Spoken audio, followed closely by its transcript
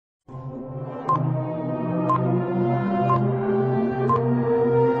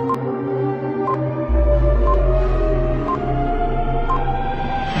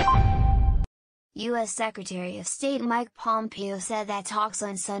U.S. Secretary of State Mike Pompeo said that talks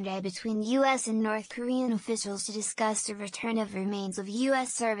on Sunday between U.S. and North Korean officials to discuss the return of remains of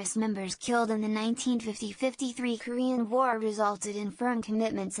U.S. service members killed in the 1950-53 Korean War resulted in firm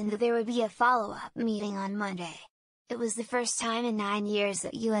commitments and that there would be a follow-up meeting on Monday. It was the first time in 9 years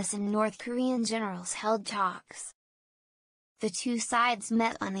that U.S. and North Korean generals held talks. The two sides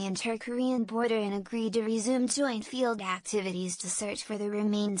met on the inter-Korean border and agreed to resume joint field activities to search for the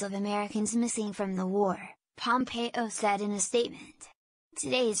remains of Americans missing from the war, Pompeo said in a statement.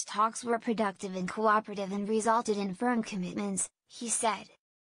 Today's talks were productive and cooperative and resulted in firm commitments, he said.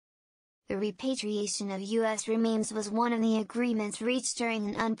 The repatriation of U.S. remains was one of the agreements reached during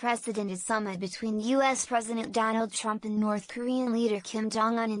an unprecedented summit between U.S. President Donald Trump and North Korean leader Kim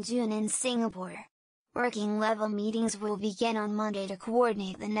Jong-un in June in Singapore. Working-level meetings will begin on Monday to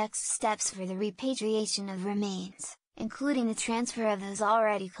coordinate the next steps for the repatriation of remains, including the transfer of those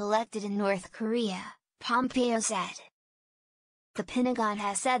already collected in North Korea, Pompeo said. The Pentagon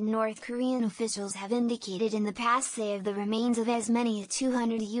has said North Korean officials have indicated in the past they have the remains of as many as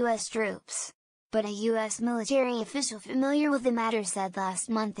 200 U.S. troops. But a U.S. military official familiar with the matter said last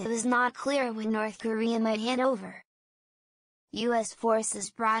month it was not clear when North Korea might hand over. U.S. forces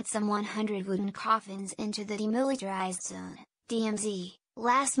brought some 100 wooden coffins into the Demilitarized Zone, DMZ,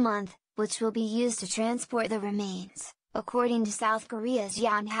 last month, which will be used to transport the remains, according to South Korea's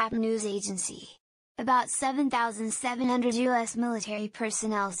Yonhap news agency. About 7,700 U.S. military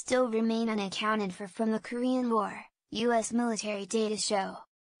personnel still remain unaccounted for from the Korean War, U.S. military data show.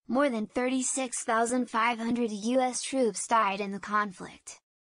 More than 36,500 U.S. troops died in the conflict.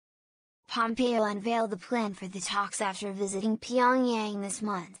 Pompeo unveiled the plan for the talks after visiting Pyongyang this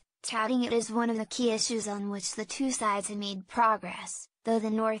month, touting it as one of the key issues on which the two sides had made progress, though the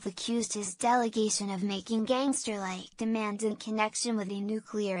North accused his delegation of making gangster-like demands in connection with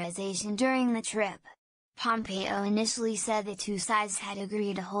denuclearization during the trip. Pompeo initially said the two sides had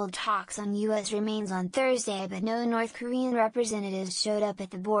agreed to hold talks on U.S. remains on Thursday but no North Korean representatives showed up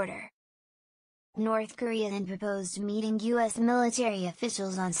at the border. North Korea then proposed meeting U.S. military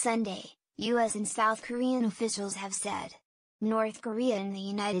officials on Sunday, U.S. and South Korean officials have said. North Korea and the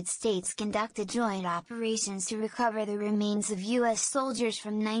United States conducted joint operations to recover the remains of U.S. soldiers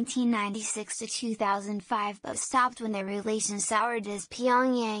from 1996 to 2005 but stopped when their relations soured as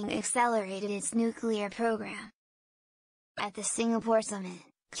Pyongyang accelerated its nuclear program. At the Singapore summit,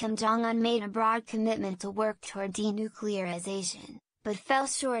 Kim Jong-un made a broad commitment to work toward denuclearization, but fell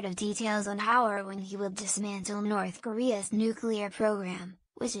short of details on how or when he would dismantle North Korea's nuclear program,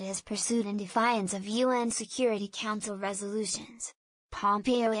 which it has pursued in defiance of UN Security Council resolutions.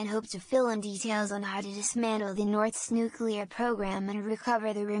 Pompeo then hoped to fill in details on how to dismantle the North's nuclear program and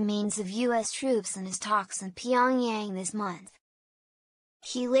recover the remains of U.S. troops in his talks in Pyongyang this month.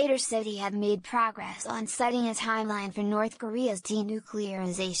 He later said he had made progress on setting a timeline for North Korea's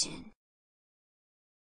denuclearization.